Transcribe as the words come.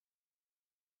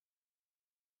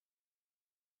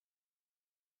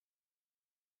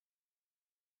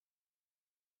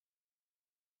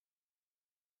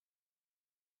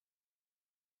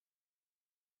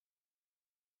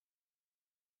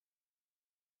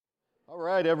All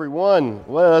right, everyone,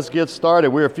 let's get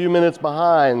started. We're a few minutes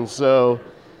behind, so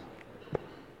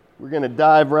we're going to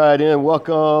dive right in.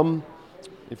 Welcome.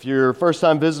 If you're a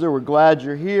first-time visitor, we're glad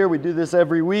you're here. We do this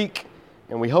every week,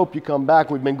 and we hope you come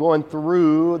back. We've been going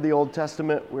through the Old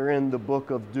Testament. We're in the book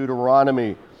of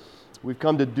Deuteronomy. We've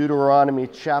come to Deuteronomy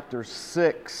chapter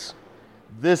 6.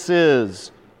 This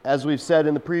is, as we've said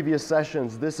in the previous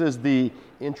sessions, this is the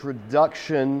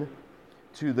introduction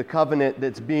to the covenant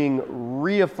that's being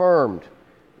reaffirmed.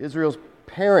 Israel's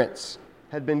parents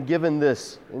had been given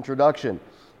this introduction.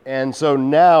 And so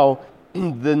now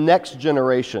the next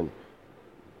generation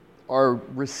are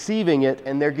receiving it,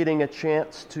 and they're getting a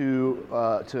chance to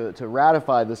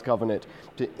ratify this covenant,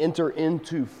 to enter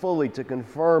into fully, to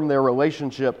confirm their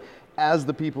relationship as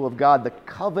the people of God, the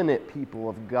covenant people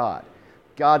of God.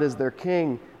 God is their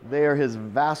king, they are his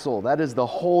vassal. That is the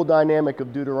whole dynamic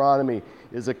of Deuteronomy,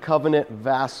 is a covenant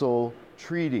vassal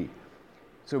treaty.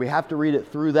 So we have to read it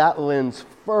through that lens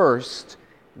first,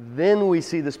 then we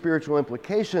see the spiritual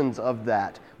implications of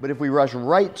that. But if we rush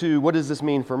right to, what does this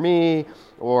mean for me,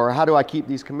 or how do I keep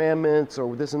these commandments,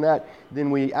 or this and that,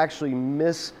 then we actually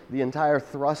miss the entire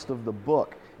thrust of the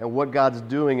book and what God's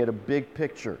doing at a big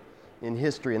picture in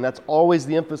history. And that's always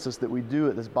the emphasis that we do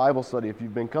at this Bible study. If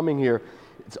you've been coming here,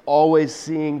 it's always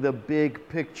seeing the big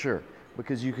picture,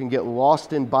 because you can get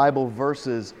lost in Bible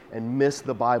verses and miss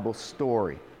the Bible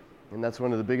story. And that's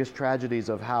one of the biggest tragedies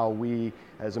of how we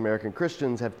as American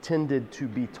Christians have tended to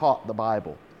be taught the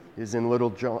Bible, is in little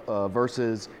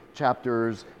verses,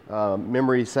 chapters,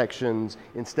 memory sections,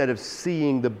 instead of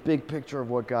seeing the big picture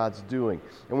of what God's doing.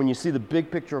 And when you see the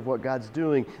big picture of what God's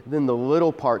doing, then the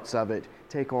little parts of it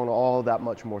take on all that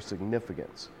much more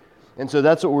significance. And so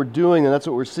that's what we're doing, and that's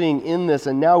what we're seeing in this.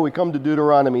 And now we come to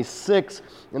Deuteronomy 6,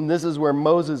 and this is where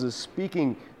Moses is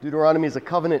speaking. Deuteronomy is a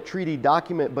covenant treaty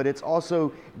document, but it's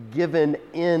also given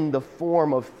in the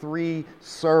form of 3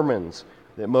 sermons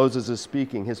that Moses is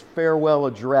speaking. His farewell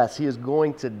address. He is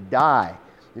going to die.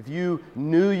 If you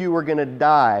knew you were going to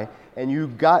die and you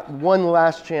got one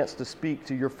last chance to speak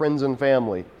to your friends and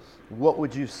family, what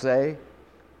would you say?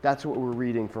 That's what we're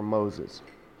reading from Moses.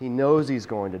 He knows he's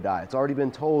going to die. It's already been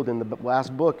told in the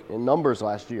last book, in Numbers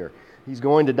last year. He's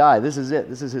going to die. This is it.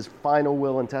 This is his final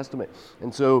will and testament.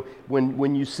 And so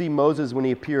when you see Moses, when he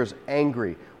appears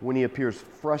angry, when he appears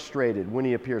frustrated, when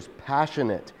he appears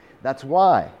passionate, that's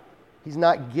why. He's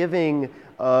not giving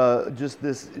just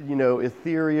this,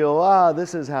 ethereal,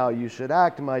 this is how you should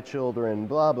act, my children,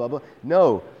 blah, blah, blah.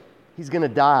 No, he's going to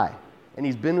die. And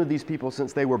he's been with these people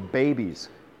since they were babies,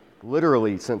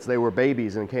 literally since they were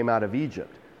babies and came out of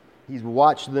Egypt. He's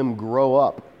watched them grow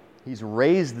up. He's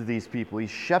raised these people.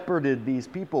 He's shepherded these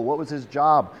people. What was his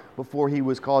job before he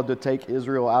was called to take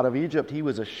Israel out of Egypt? He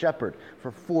was a shepherd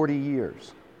for 40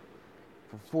 years.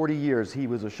 For 40 years, he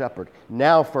was a shepherd.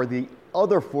 Now, for the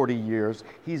other 40 years,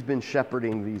 he's been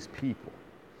shepherding these people.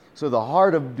 So the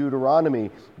heart of Deuteronomy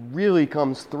really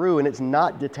comes through, and it's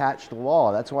not detached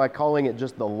law. That's why calling it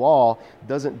just the law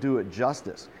doesn't do it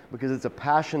justice, because it's a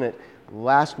passionate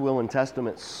last will and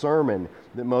testament sermon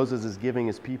that Moses is giving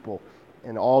his people,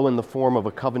 and all in the form of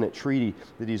a covenant treaty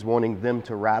that he's wanting them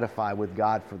to ratify with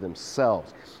God for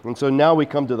themselves. And so now we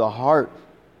come to the heart,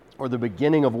 or the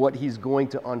beginning of what he's going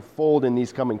to unfold in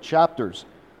these coming chapters.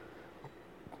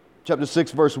 Chapter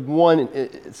 6, verse 1,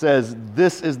 it says,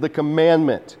 "This is the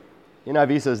commandment."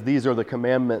 NIV says, "These are the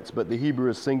commandments," but the Hebrew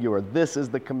is singular. This is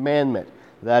the commandment,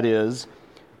 that is,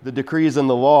 the decrees and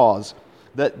the laws,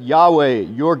 that Yahweh,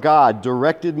 your God,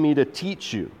 directed me to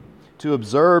teach you, to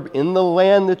observe in the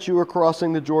land that you are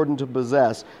crossing the Jordan to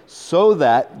possess, so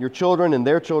that your children and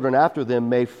their children after them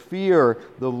may fear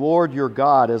the Lord your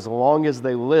God as long as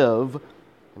they live.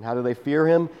 And how do they fear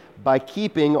him? By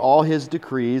keeping all his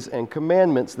decrees and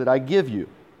commandments that I give you,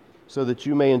 so that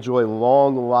you may enjoy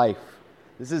long life.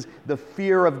 This is the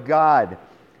fear of God,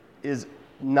 is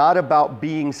not about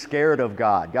being scared of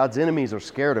God. God's enemies are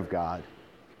scared of God.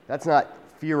 That's not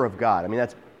fear of God. I mean,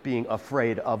 that's being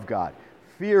afraid of God.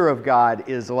 Fear of God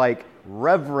is like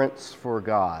reverence for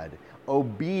God,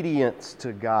 obedience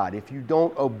to God. If you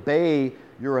don't obey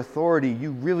your authority,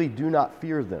 you really do not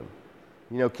fear them.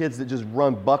 Kids that just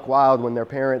run buck wild when their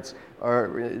parents are,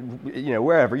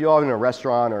 wherever. You're all in a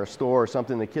restaurant or a store or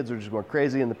something, the kids are just going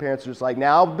crazy, and the parents are just like,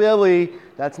 "Now, Billy,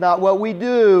 that's not what we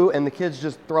do." And the kid's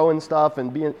just throwing stuff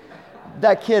and being...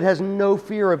 That kid has no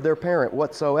fear of their parent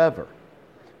whatsoever.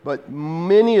 But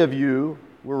many of you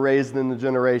were raised in the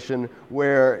generation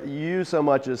where you so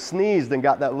much as sneezed and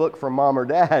got that look from mom or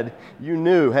dad, you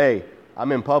knew, hey,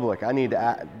 I'm in public. I need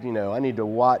to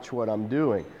watch what I'm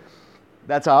doing.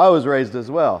 That's how I was raised as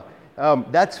well.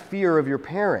 That's fear of your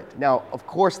parent. Now, of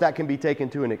course, that can be taken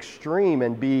to an extreme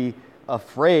and be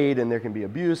afraid, and there can be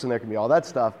abuse, and there can be all that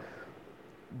stuff.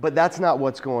 But that's not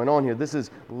what's going on here. This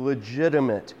is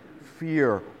legitimate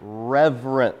fear,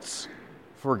 reverence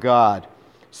for God.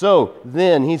 So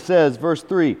then he says, verse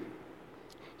 3,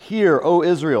 "Hear, O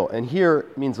Israel," and hear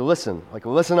means listen, like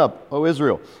listen up, O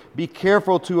Israel. "Be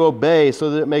careful to obey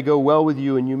so that it may go well with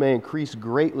you and you may increase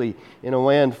greatly in a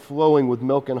land flowing with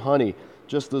milk and honey,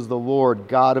 just as the Lord,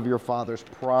 God of your fathers,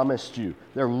 promised you."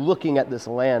 They're looking at this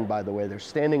land, by the way. They're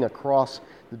standing across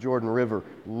the Jordan River,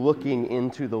 looking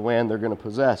into the land they're going to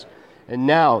possess. And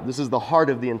now, this is the heart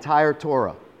of the entire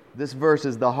Torah. This verse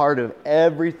is the heart of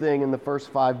everything in the first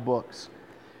 5 books.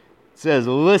 It says,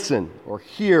 "Listen," or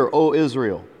 "Hear, O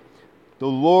Israel, the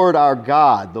Lord our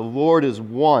God, the Lord is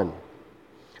one.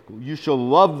 You shall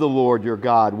love the Lord your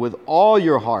God with all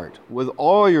your heart, with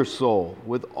all your soul,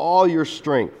 with all your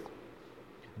strength.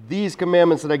 These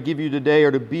commandments that I give you today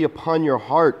are to be upon your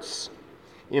hearts.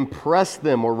 Impress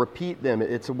them or repeat them."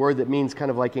 It's a word that means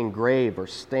kind of like engrave or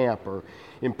stamp, or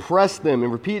impress them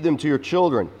and repeat them to your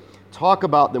children. Talk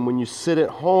about them when you sit at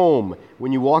home,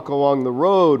 when you walk along the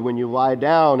road, when you lie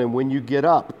down, and when you get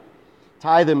up.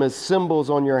 Tie them as symbols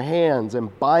on your hands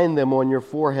and bind them on your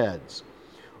foreheads.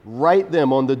 Write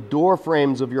them on the door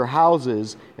frames of your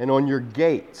houses and on your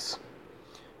gates.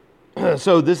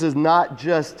 So this is not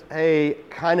just, hey,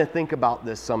 kind of think about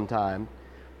this sometime.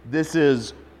 This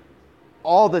is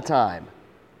all the time.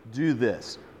 Do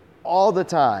this. All the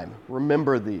time.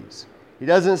 Remember these. He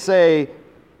doesn't say,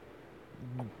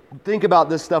 think about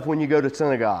this stuff when you go to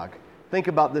synagogue. Think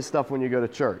about this stuff when you go to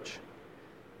church.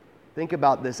 Think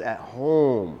about this at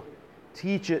home.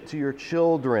 Teach it to your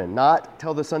children. Not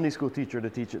tell the Sunday school teacher to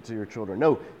teach it to your children.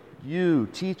 No, you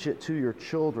teach it to your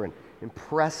children.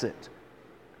 Impress it.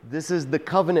 This is the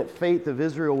covenant faith of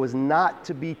Israel, was not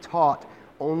to be taught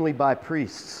only by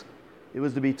priests. It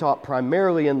was to be taught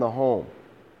primarily in the home.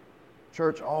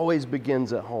 Church always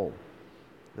begins at home.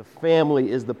 The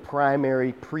family is the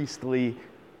primary priestly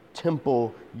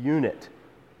temple unit,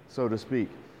 so to speak.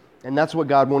 And that's what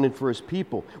God wanted for his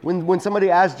people. When somebody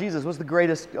asked Jesus, what's the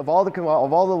greatest of all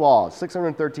the laws,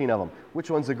 613 of them, which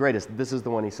one's the greatest? This is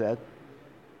the one he said,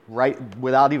 right,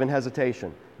 without even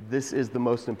hesitation. This is the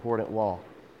most important law.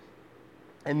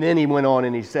 And then he went on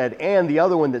and he said, and the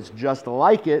other one that's just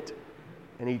like it,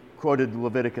 and he quoted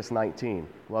Leviticus 19,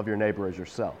 love your neighbor as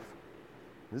yourself.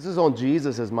 This is on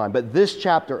Jesus' mind, but this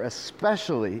chapter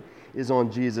especially is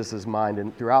on Jesus' mind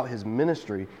and throughout his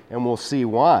ministry, and we'll see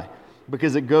why.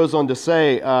 Because it goes on to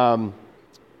say, love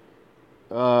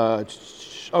the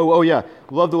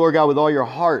Lord God with all your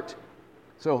heart.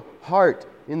 So heart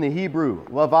in the Hebrew,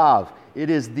 lavav,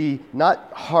 it is the,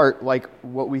 not heart like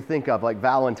what we think of, like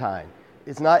Valentine.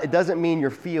 It doesn't mean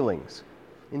your feelings.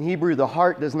 In Hebrew, the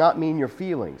heart does not mean your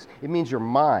feelings. It means your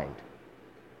mind.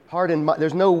 Heart and mind,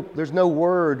 there's no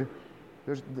word.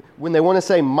 When they want to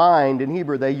say mind in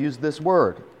Hebrew, they use this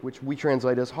word, which we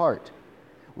translate as heart.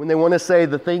 When they want to say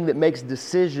the thing that makes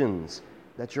decisions,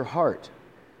 that's your heart.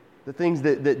 The things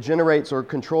that generates or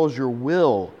controls your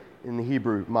will in the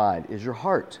Hebrew mind is your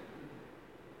heart.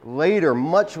 Later,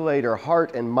 much later,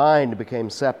 heart and mind became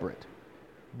separate.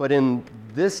 But in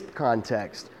this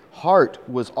context, heart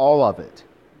was all of it.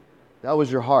 That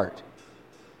was your heart.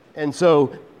 And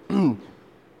so,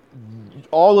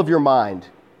 all of your mind,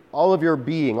 all of your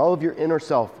being, all of your inner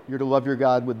self, you're to love your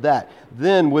God with that.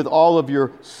 Then with all of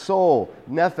your soul,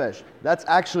 nephesh, that's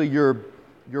actually your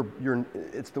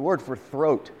it's the word for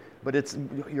throat, but it's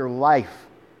your life.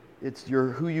 It's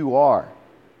who you are.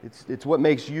 It's what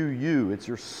makes you you. It's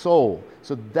your soul.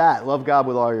 So that, love God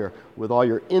with all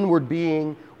your inward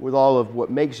being, with all of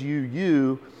what makes you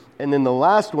you. And then the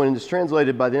last one is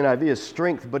translated by the NIV as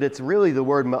strength, but it's really the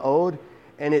word ma'od,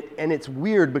 and it's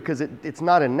weird because it's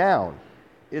not a noun.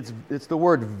 It's the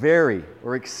word very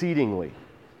or exceedingly.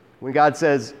 When God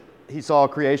says he saw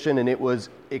creation and it was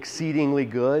exceedingly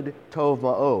good, tov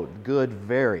ma'od, good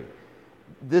very.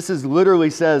 This literally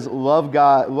says love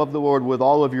God, love the Lord with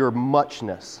all of your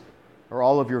muchness or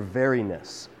all of your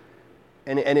veryness.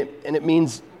 And it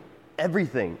means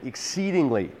everything,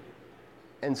 exceedingly.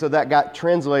 And so that got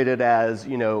translated as,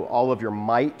 all of your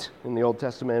might in the Old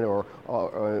Testament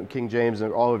or King James,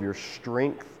 and all of your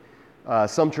strength.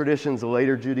 Some traditions,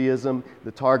 later Judaism,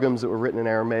 the Targums that were written in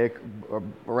Aramaic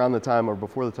around the time or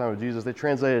before the time of Jesus, they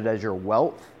translated it as your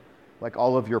wealth, like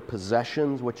all of your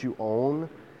possessions, what you own.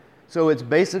 So it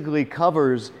basically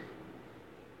covers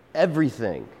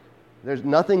everything.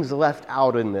 Nothing's left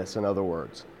out in this, in other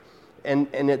words. And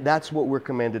that's what we're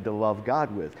commanded to love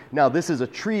God with. Now, this is a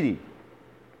treaty.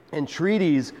 And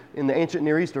treaties in the ancient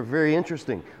Near East are very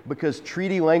interesting because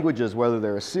treaty languages, whether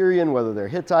they're Assyrian, whether they're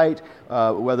Hittite,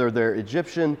 whether they're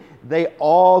Egyptian, they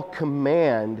all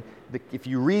command, if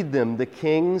you read them, the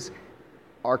kings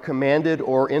are commanded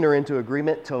or enter into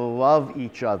agreement to love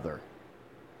each other.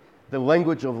 The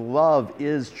language of love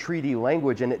is treaty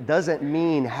language, and it doesn't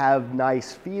mean have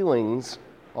nice feelings,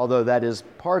 although that is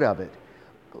part of it.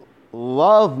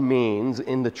 Love means,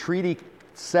 in the treaty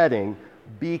setting,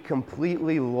 be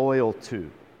completely loyal to.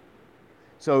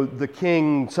 So the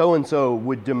king so-and-so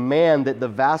would demand that the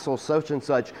vassal such and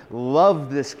such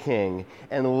love this king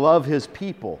and love his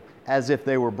people as if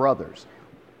they were brothers.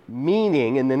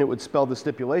 Meaning, and then it would spell the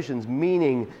stipulations,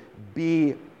 meaning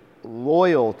be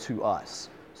loyal to us.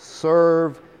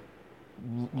 Serve,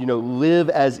 live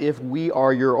as if we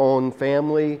are your own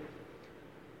family.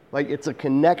 Like, it's a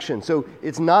connection. So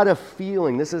it's not a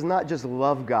feeling. This is not just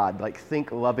love God, like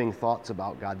think loving thoughts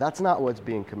about God. That's not what's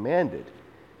being commanded,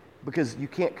 because you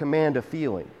can't command a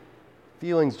feeling.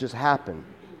 Feelings just happen,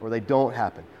 or they don't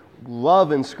happen.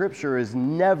 Love in Scripture is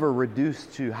never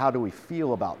reduced to how do we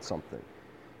feel about something.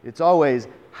 It's always,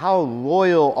 how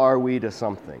loyal are we to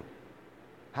something?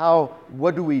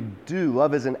 What do we do?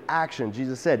 Love is an action.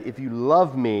 Jesus said, if you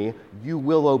love me, you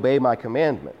will obey my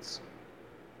commandments.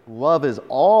 Love is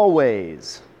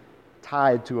always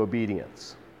tied to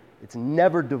obedience. It's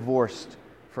never divorced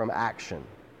from action.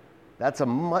 That's a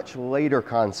much later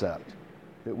concept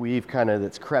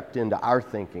that's crept into our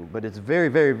thinking, but it's very,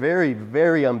 very, very,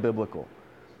 very unbiblical.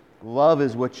 Love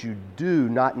is what you do,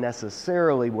 not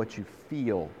necessarily what you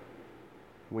feel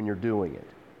when you're doing it.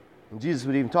 And Jesus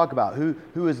would even talk about who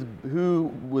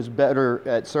was better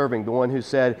at serving, the one who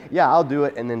said, yeah, I'll do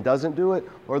it, and then doesn't do it,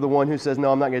 or the one who says, no,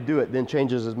 I'm not going to do it, then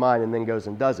changes his mind and then goes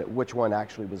and does it. Which one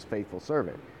actually was faithful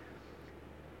servant?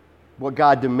 What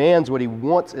God demands, what he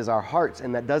wants, is our hearts,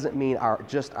 and that doesn't mean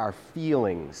just our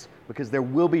feelings, because there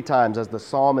will be times, as the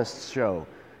psalmists show,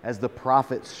 as the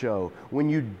prophets show, when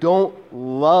you don't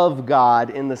love God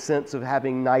in the sense of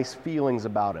having nice feelings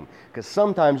about him, because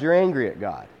sometimes you're angry at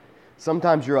God.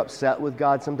 Sometimes you're upset with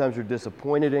God, sometimes you're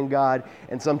disappointed in God,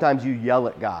 and sometimes you yell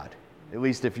at God, at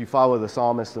least if you follow the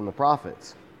psalmists and the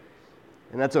prophets.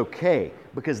 And that's okay,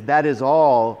 because that is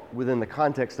all within the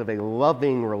context of a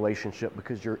loving relationship,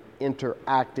 because you're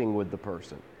interacting with the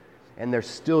person. And they're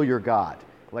still your God.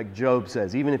 Like Job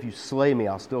says, even if you slay me,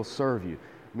 I'll still serve you.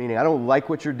 Meaning, I don't like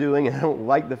what you're doing, and I don't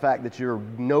like the fact that you're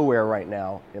nowhere right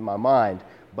now in my mind,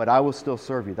 but I will still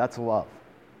serve you. That's love.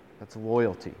 That's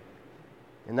loyalty.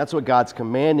 And that's what God's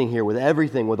commanding here with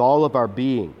everything, with all of our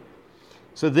being.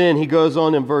 So then he goes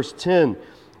on in verse 10,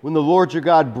 when the Lord your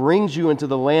God brings you into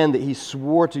the land that he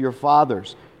swore to your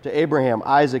fathers, to Abraham,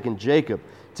 Isaac, and Jacob,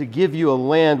 to give you a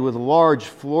land with large,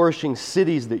 flourishing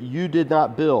cities that you did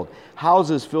not build,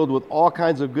 houses filled with all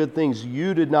kinds of good things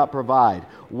you did not provide,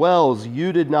 wells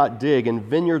you did not dig, and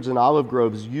vineyards and olive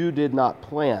groves you did not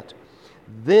plant.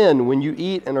 Then, when you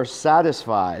eat and are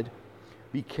satisfied,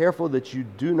 be careful that you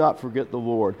do not forget the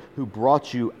Lord who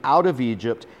brought you out of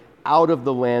Egypt, out of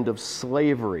the land of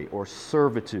slavery or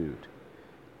servitude.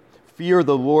 Fear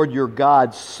the Lord your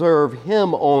God, serve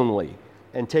him only,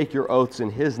 and take your oaths in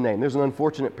his name. There's an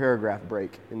unfortunate paragraph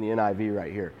break in the NIV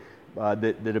right here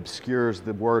that obscures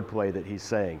the wordplay that he's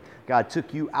saying. God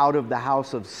took you out of the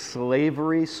house of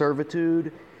slavery,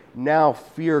 servitude. Now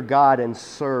fear God and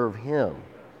serve him.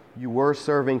 You were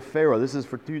serving Pharaoh. This is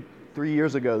for 3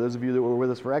 years ago, those of you that were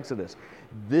with us for Exodus.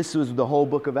 This was the whole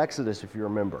book of Exodus, if you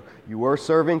remember. You were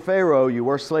serving Pharaoh. You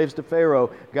were slaves to Pharaoh.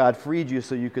 God freed you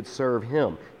so you could serve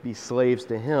him, be slaves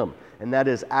to him. And that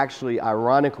is actually,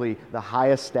 ironically, the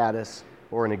highest status,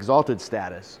 or an exalted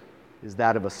status, is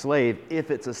that of a slave, if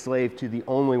it's a slave to the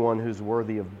only one who's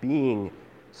worthy of being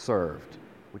served,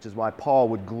 which is why Paul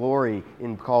would glory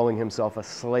in calling himself a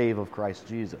slave of Christ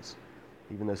Jesus,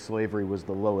 even though slavery was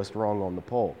the lowest rung on the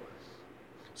pole.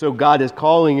 So God is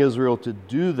calling Israel to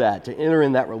do that, to enter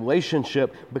in that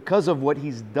relationship because of what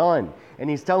he's done. And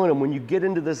he's telling them, when you get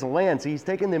into this land, so he's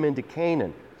taking them into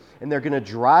Canaan, and they're going to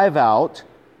drive out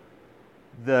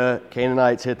the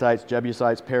Canaanites, Hittites,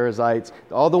 Jebusites, Perizzites,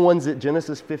 all the ones that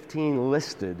Genesis 15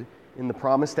 listed in the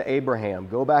promise to Abraham.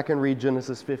 Go back and read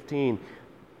Genesis 15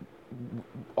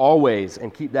 always,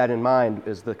 and keep that in mind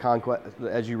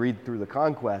as you read through the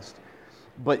conquest.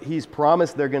 But he's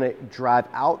promised they're going to drive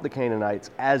out the Canaanites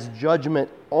as judgment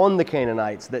on the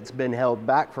Canaanites that's been held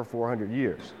back for 400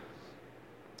 years.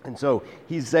 And so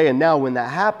he's saying now, when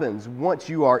that happens, once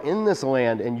you are in this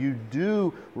land and you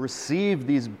do receive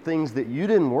these things that you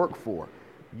didn't work for,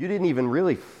 you didn't even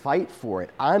really fight for it.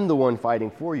 I'm the one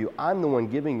fighting for you. I'm the one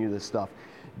giving you this stuff.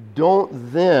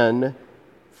 Don't then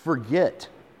forget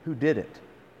who did it.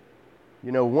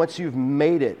 Once you've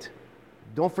made it,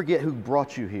 don't forget who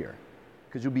brought you here.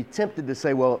 Because you'll be tempted to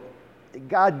say, well,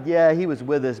 God, yeah, he was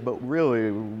with us, but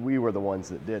really we were the ones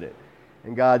that did it.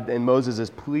 And Moses is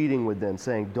pleading with them,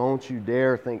 saying, don't you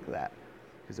dare think that,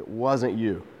 because it wasn't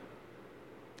you.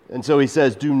 And so he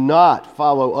says, do not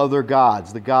follow other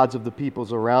gods, the gods of the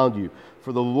peoples around you.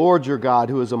 For the Lord your God,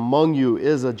 who is among you,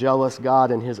 is a jealous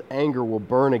God, and his anger will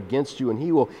burn against you, and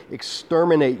he will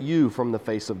exterminate you from the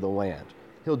face of the land.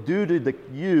 He'll do to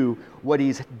you what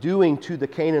he's doing to the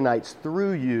Canaanites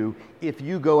through you if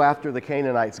you go after the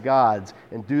Canaanites' gods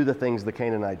and do the things the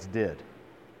Canaanites did.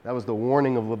 That was the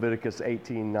warning of Leviticus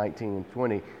 18, 19, and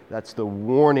 20. That's the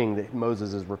warning that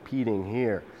Moses is repeating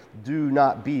here. Do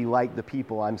not be like the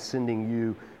people I'm sending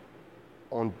you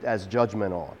on as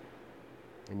judgment on.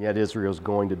 And yet Israel's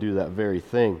going to do that very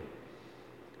thing.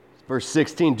 Verse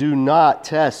 16, do not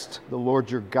test the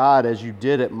Lord your God as you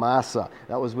did at Massah.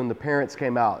 That was when the parents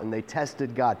came out and they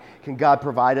tested God. Can God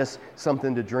provide us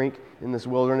something to drink in this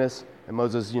wilderness? And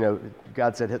Moses,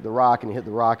 God said, hit the rock, and he hit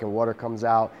the rock and water comes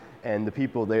out. And the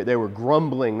people, they were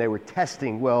grumbling, they were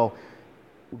testing, well,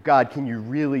 God, can you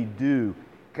really do?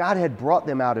 God had brought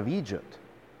them out of Egypt.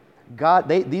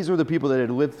 These were the people that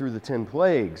had lived through the 10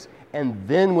 plagues. And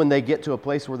then when they get to a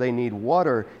place where they need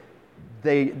water,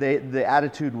 the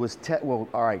attitude was, well,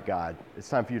 all right, God, it's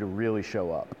time for you to really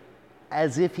show up.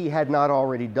 As if he had not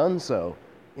already done so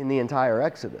in the entire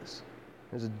Exodus.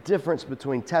 There's a difference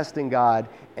between testing God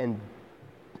and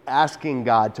asking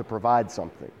God to provide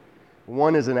something.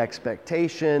 One is an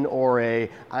expectation or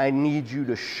I need you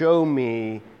to show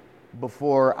me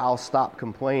before I'll stop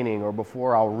complaining or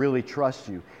before I'll really trust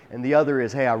you. And the other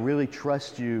is, hey, I really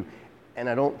trust you and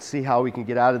I don't see how we can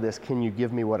get out of this. Can you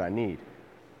give me what I need?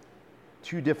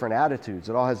 Two different attitudes.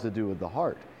 It all has to do with the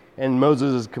heart. And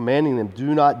Moses is commanding them,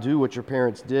 do not do what your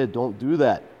parents did. Don't do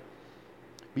that.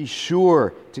 Be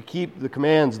sure to keep the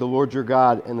commands of the Lord your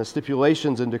God and the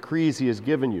stipulations and decrees he has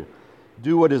given you.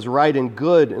 Do what is right and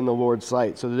good in the Lord's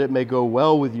sight, so that it may go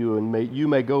well with you, and you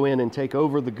may go in and take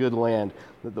over the good land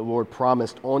that the Lord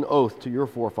promised on oath to your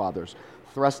forefathers,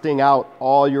 thrusting out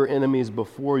all your enemies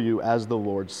before you, as the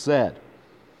Lord said.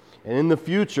 And in the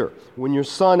future, when your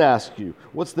son asks you,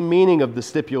 what's the meaning of the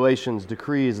stipulations,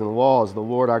 decrees, and laws the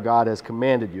Lord our God has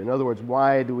commanded you? In other words,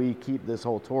 why do we keep this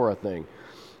whole Torah thing?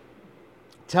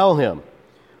 Tell him,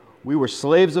 we were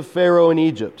slaves of Pharaoh in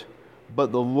Egypt,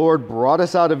 but the Lord brought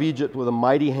us out of Egypt with a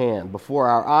mighty hand. Before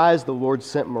our eyes, the Lord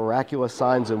sent miraculous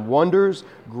signs and wonders,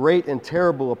 great and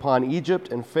terrible, upon Egypt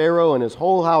and Pharaoh and his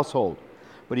whole household.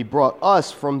 But he brought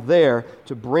us from there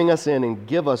to bring us in and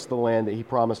give us the land that he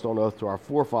promised on oath to our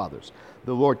forefathers.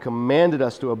 The Lord commanded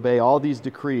us to obey all these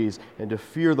decrees and to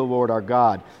fear the Lord our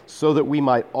God, so that we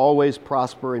might always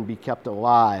prosper and be kept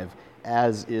alive,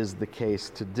 as is the case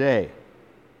today.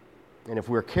 And if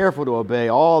we're careful to obey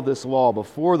all this law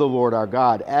before the Lord our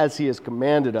God, as he has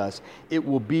commanded us, it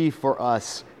will be for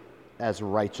us as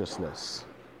righteousness.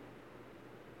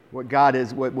 What God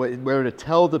is, what we're to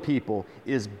tell the people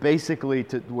is basically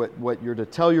what you're to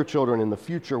tell your children in the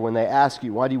future when they ask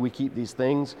you, why do we keep these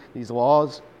things, these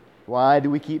laws? Why do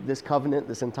we keep this covenant,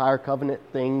 this entire covenant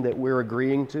thing that we're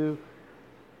agreeing to?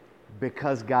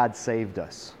 Because God saved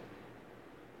us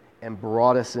and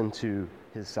brought us into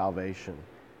his salvation.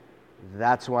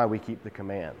 That's why we keep the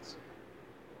commands.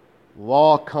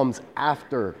 Law comes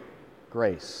after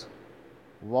grace.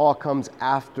 Law comes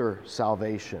after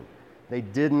salvation. They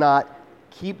did not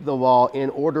keep the law in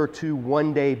order to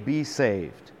one day be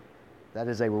saved. That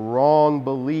is a wrong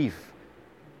belief.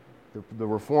 The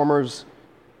reformers,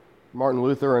 Martin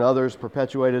Luther and others,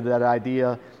 perpetuated that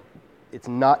idea. It's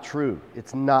not true.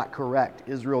 It's not correct.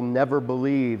 Israel never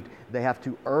believed they have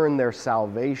to earn their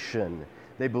salvation.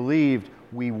 They believed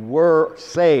we were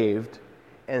saved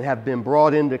and have been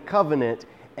brought into covenant,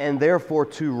 and therefore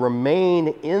to remain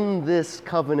in this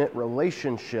covenant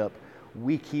relationship,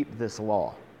 we keep this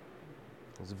law.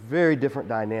 It's a very different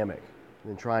dynamic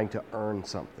than trying to earn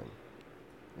something.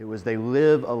 It was they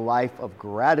live a life of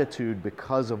gratitude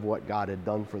because of what God had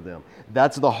done for them.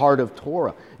 That's the heart of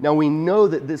Torah. Now we know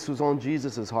that this was on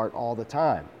Jesus' heart all the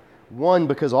time. One,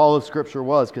 because all of Scripture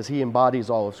was, because he embodies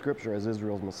all of Scripture as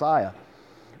Israel's Messiah.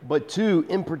 But two,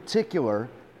 in particular,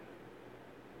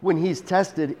 when he's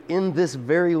tested in this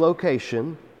very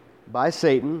location by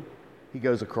Satan, he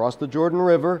goes across the Jordan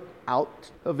River, out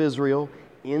of Israel,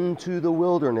 into the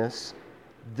wilderness.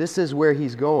 This is where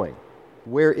he's going.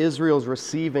 Where Israel's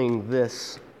receiving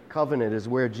this covenant is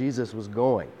where Jesus was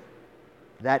going.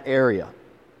 That area.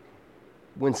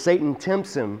 When Satan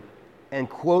tempts him and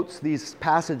quotes these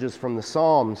passages from the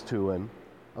Psalms to him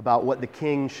about what the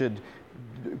king should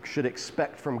should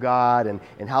expect from God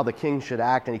and how the king should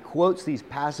act. And he quotes these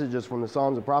passages from the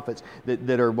Psalms and Prophets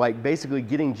that are like basically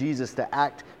getting Jesus to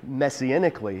act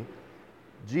messianically.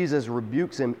 Jesus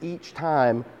rebukes him each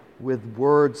time with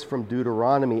words from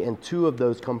Deuteronomy, and 2 of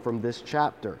those come from this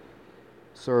chapter.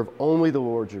 Serve only the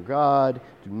Lord your God.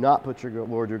 Do not put your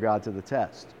Lord your God to the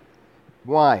test.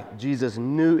 Why? Jesus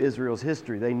knew Israel's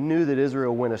history. They knew that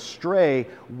Israel went astray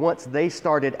once they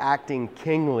started acting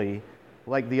kingly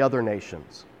like the other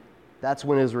nations. That's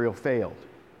when Israel failed.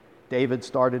 David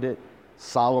started it,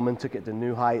 Solomon took it to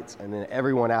new heights, and then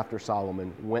everyone after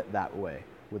Solomon went that way,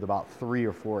 with about 3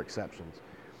 or 4 exceptions.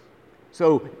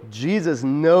 So Jesus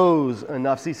knows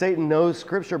enough. See, Satan knows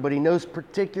Scripture, but he knows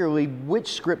particularly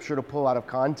which Scripture to pull out of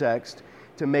context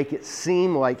to make it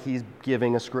seem like he's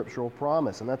giving a scriptural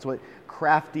promise. And that's what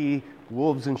crafty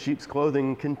wolves in sheep's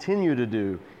clothing continue to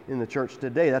do in the church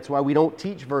today. That's why we don't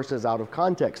teach verses out of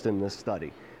context in this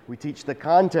study. We teach the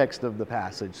context of the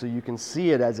passage so you can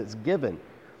see it as it's given,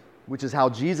 which is how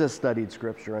Jesus studied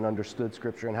Scripture and understood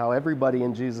Scripture and how everybody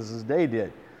in Jesus' day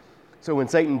did. So when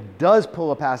Satan does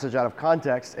pull a passage out of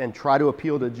context and try to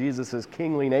appeal to Jesus'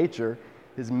 kingly nature,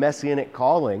 his messianic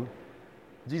calling,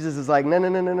 Jesus is like,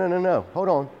 no, hold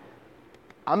on.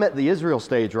 I'm at the Israel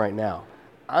stage right now.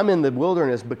 I'm in the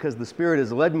wilderness because the Spirit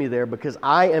has led me there, because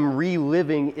I am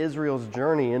reliving Israel's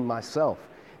journey in myself.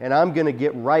 And I'm going to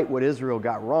get right what Israel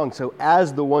got wrong. So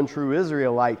as the one true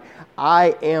Israelite,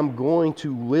 I am going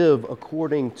to live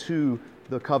according to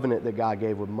the covenant that God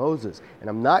gave with Moses. And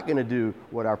I'm not going to do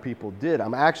what our people did.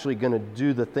 I'm actually going to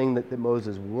do the thing that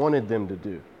Moses wanted them to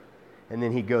do. And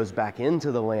then he goes back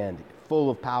into the land full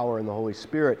of power in the Holy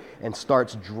Spirit and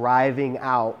starts driving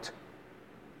out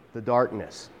the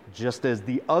darkness. Just as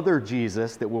the other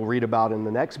Jesus that we'll read about in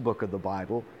the next book of the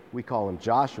Bible, we call him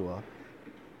Joshua,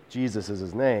 Jesus is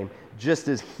his name, just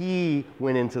as he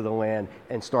went into the land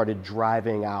and started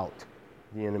driving out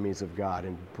the enemies of God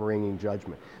and bringing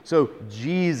judgment. So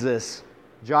Jesus,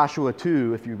 Joshua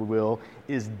 2, if you will,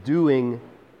 is doing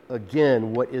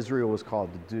again what Israel was called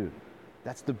to do.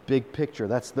 That's the big picture.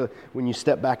 That's when you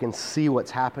step back and see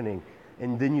what's happening,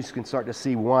 and then you can start to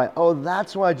see why. Oh,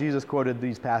 that's why Jesus quoted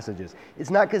these passages. It's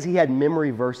not because he had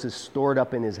memory verses stored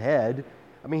up in his head.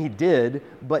 I mean, he did,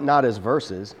 but not as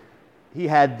verses. He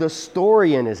had the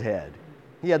story in his head.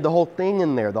 He had the whole thing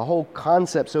in there, the whole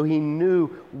concept, so he knew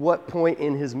what point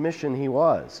in his mission he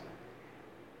was.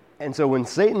 And so when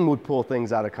Satan would pull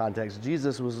things out of context,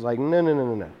 Jesus was like,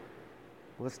 no.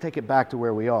 Let's take it back to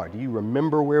where we are. Do you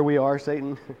remember where we are,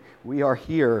 Satan? We are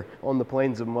here on the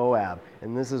plains of Moab,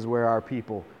 and this is where our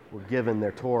people were given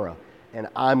their Torah. And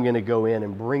I'm going to go in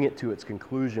and bring it to its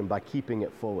conclusion by keeping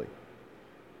it fully.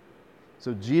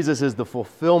 So Jesus is the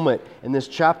fulfillment, and this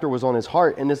chapter was on his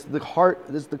heart, and this is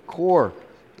the core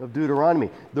of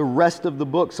Deuteronomy. The rest of the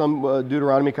book, some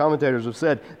Deuteronomy commentators have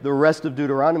said, the rest of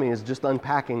Deuteronomy is just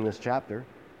unpacking this chapter,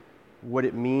 what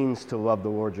it means to love the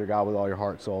Lord your God with all your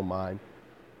heart, soul, mind.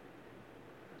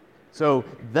 So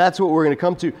that's what we're going to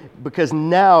come to, because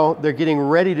now they're getting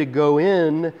ready to go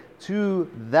in to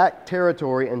that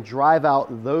territory and drive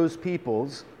out those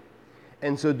peoples.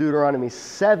 And so Deuteronomy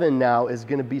 7 now is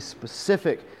going to be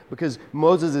specific, because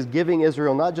Moses is giving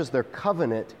Israel not just their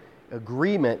covenant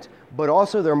agreement, but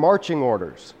also their marching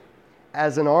orders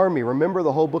as an army. Remember,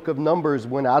 the whole book of Numbers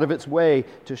went out of its way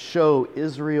to show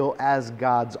Israel as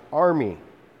God's army.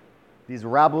 These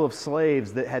rabble of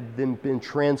slaves that had been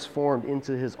transformed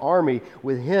into his army,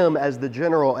 with him as the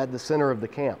general at the center of the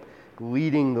camp,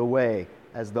 leading the way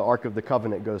as the Ark of the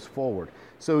Covenant goes forward.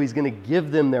 So he's going to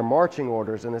give them their marching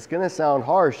orders, and it's going to sound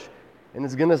harsh, and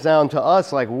it's going to sound to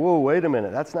us like, whoa, wait a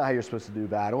minute, that's not how you're supposed to do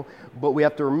battle. But we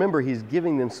have to remember he's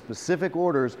giving them specific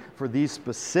orders for these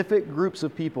specific groups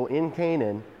of people in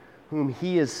Canaan whom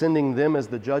he is sending them as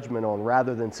the judgment on,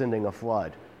 rather than sending a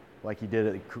flood like he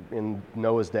did in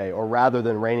Noah's day, or rather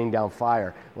than raining down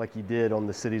fire like he did on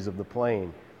the cities of the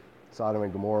plain, Sodom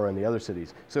and Gomorrah and the other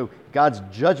cities. So God's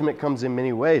judgment comes in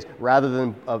many ways, rather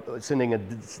than sending a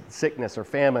sickness or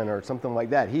famine or something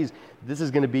like that. This is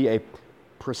going to be a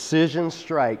precision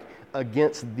strike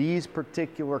against these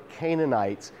particular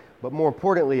Canaanites, but more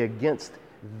importantly against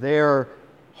their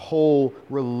whole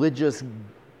religious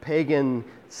pagan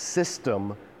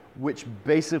system, which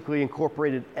basically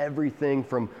incorporated everything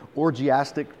from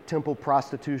orgiastic temple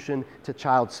prostitution to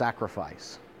child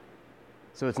sacrifice.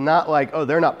 So it's not like, oh,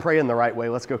 they're not praying the right way,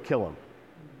 let's go kill them.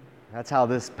 That's how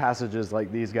passages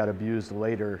like these got abused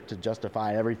later to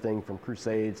justify everything from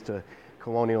crusades to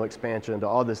colonial expansion to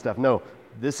all this stuff. No,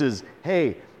 this is,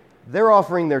 hey, they're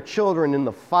offering their children in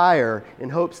the fire in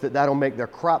hopes that that'll make their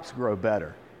crops grow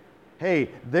better. Hey,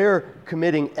 they're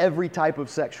committing every type of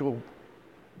sexual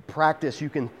practice you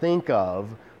can think of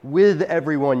with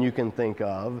everyone you can think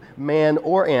of, man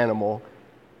or animal,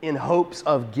 in hopes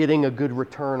of getting a good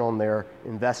return on their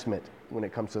investment when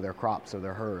it comes to their crops or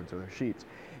their herds or their sheep.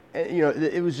 And,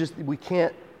 it was just, we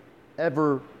can't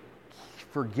ever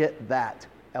forget that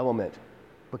element,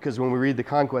 because when we read the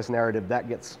conquest narrative, that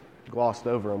gets glossed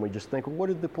over and we just think, well, what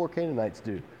did the poor Canaanites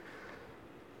do?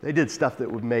 They did stuff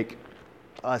that would make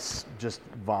us just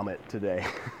vomit today.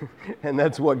 And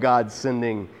that's what God's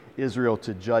sending Israel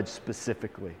to judge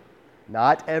specifically.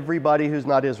 Not everybody who's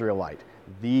not Israelite,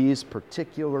 these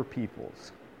particular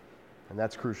peoples. And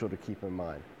that's crucial to keep in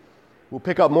mind. We'll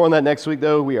pick up more on that next week,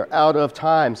 though. We are out of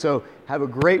time. So have a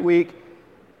great week.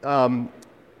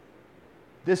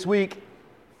 This week,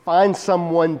 find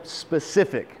someone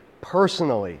specific,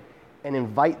 personally, and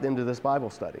invite them to this Bible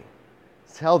study.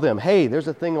 Tell them, hey, there's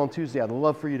a thing on Tuesday. I'd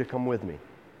love for you to come with me.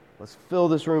 Let's fill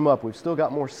this room up. We've still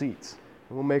got more seats.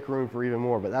 We'll make room for even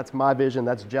more. But that's my vision.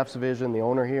 That's Jeff's vision. The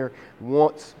owner here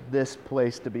wants this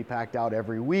place to be packed out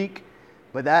every week.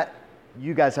 But that,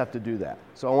 you guys have to do that.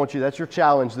 So I want you, that's your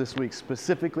challenge this week.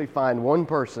 Specifically find one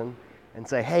person and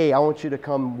say, hey, I want you to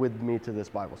come with me to this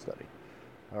Bible study.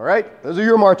 All right? Those are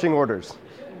your marching orders.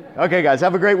 Okay, guys,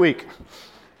 have a great week.